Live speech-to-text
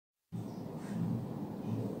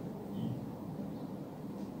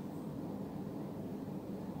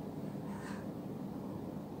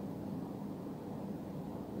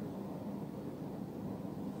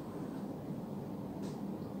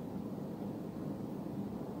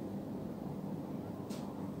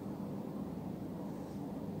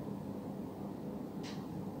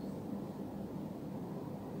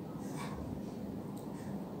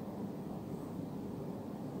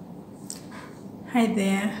Hi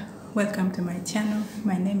there, welcome to my channel.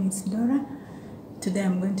 My name is Dora. Today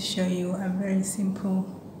I'm going to show you a very simple,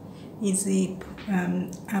 easy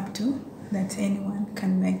updo that anyone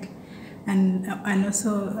can make, and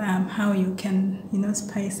also how you can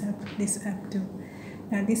spice up this updo.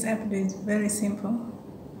 Now this updo is very simple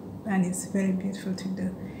and it's very beautiful to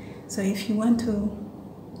do. So if you want to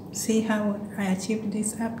see how I achieved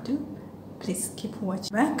this updo, please keep watching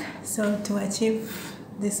back. So to achieve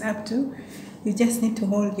this updo, you just need to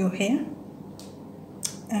hold your hair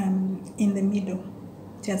in the middle,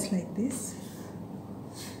 just like this.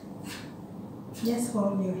 Just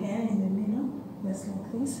hold your hair in the middle, just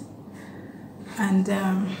like this. And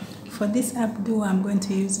for this updo, I'm going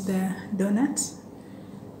to use the donut.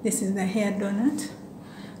 This is the hair donut.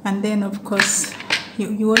 And then, of course,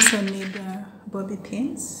 you also need bobby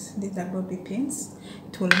pins. These are bobby pins.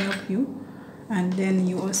 It will help you. And then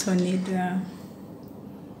you also need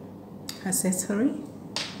accessory,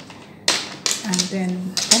 and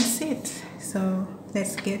then that's it. So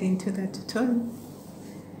let's get into the tutorial.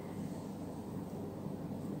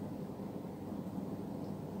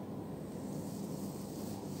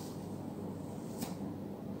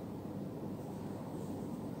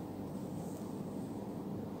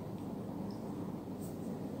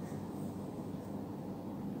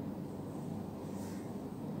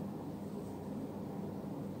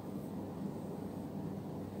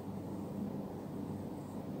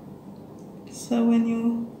 So when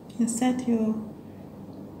you insert your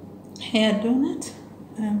hair donut,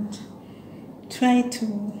 and try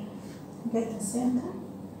to get the center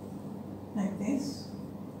like this.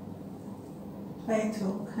 Try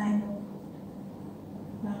to kind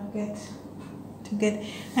of get,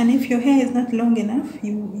 and if your hair is not long enough,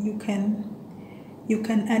 you can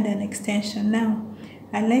add an extension. Now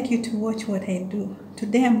I'd like you to watch what I do.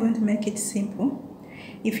 Today I'm going to make it simple.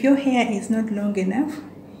 If your hair is not long enough,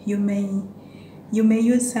 you may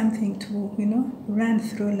use something to, run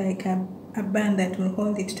through, like a band that will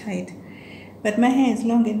hold it tight. But my hair is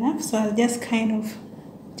long enough, so I'll just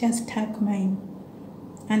just tuck mine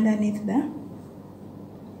underneath the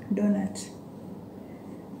donut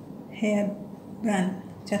hair band,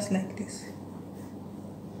 just like this.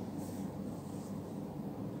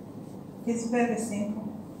 It's very simple.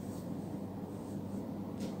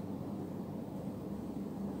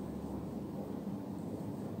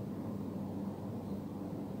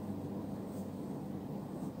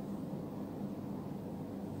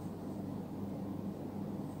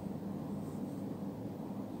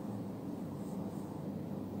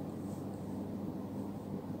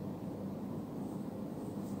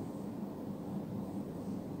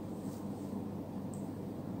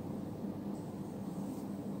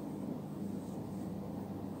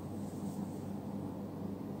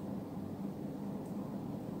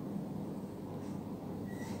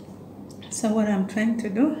 So what I'm trying to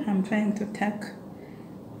do, I'm trying to tuck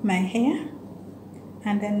my hair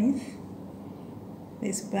underneath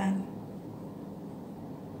this band.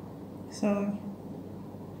 So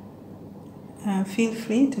feel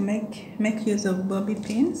free to make use of bobby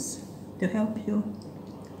pins to help you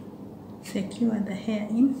secure the hair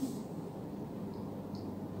in.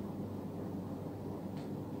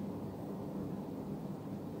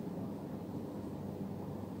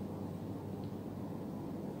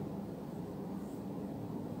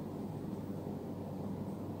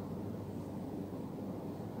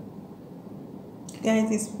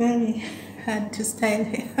 Guys, it's very hard to style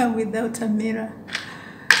hair without a mirror,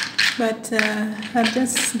 but I'm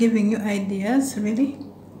just giving you ideas, really.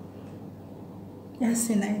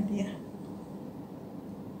 Just an idea.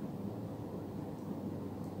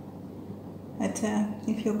 But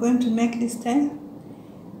if you're going to make this style,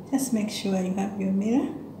 just make sure you have your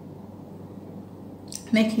mirror.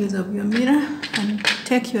 Make use of your mirror and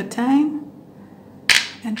take your time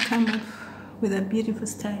and come up with a beautiful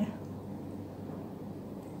style.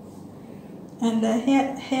 And the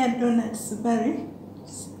hair donuts vary.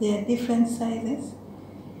 They are different sizes.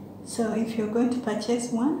 So if you're going to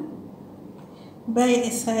purchase one, buy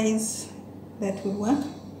a size that will work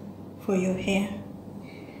for your hair.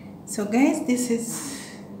 So guys, this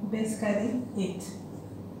is basically it.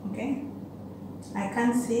 Okay? I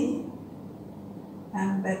can't see,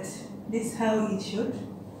 but this is how it should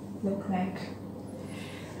look like.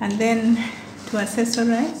 And then to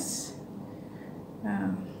accessorize,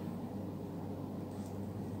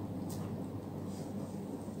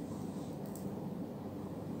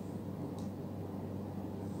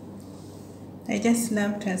 I just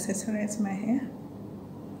love to accessorize my hair.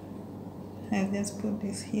 I'll just put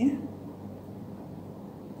this here.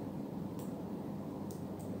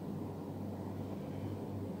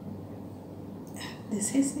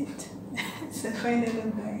 this is it. It's a final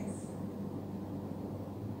look, guys.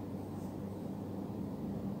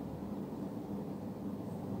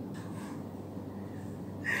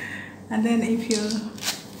 And then if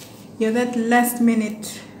you're that last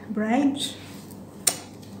minute bride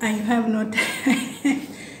and you have not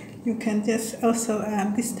you can just also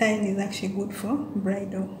this style is actually good for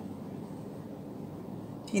bridal.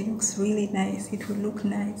 It looks really nice. It will look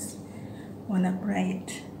nice on a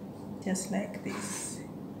bride, just like this.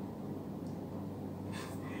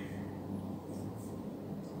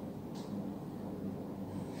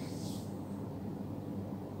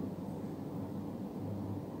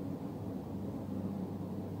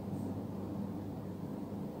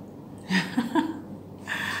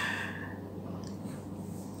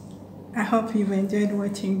 I hope you've enjoyed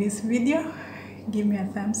watching this video. Give me a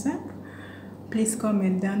thumbs up. Please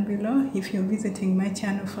comment down below if you're visiting my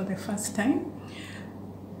channel for the first time.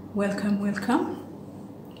 Welcome, welcome.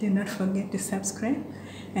 Do not forget to subscribe.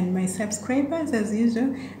 And my subscribers, as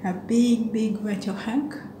usual, a big virtual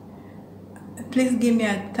hug. Please give me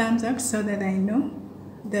a thumbs up so that I know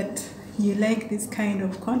that you like this kind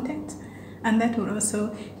of content, and that will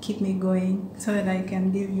also keep me going so that I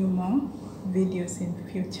can give you more videos in the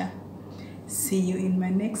future. See you in my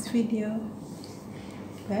next video.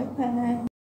 Bye bye.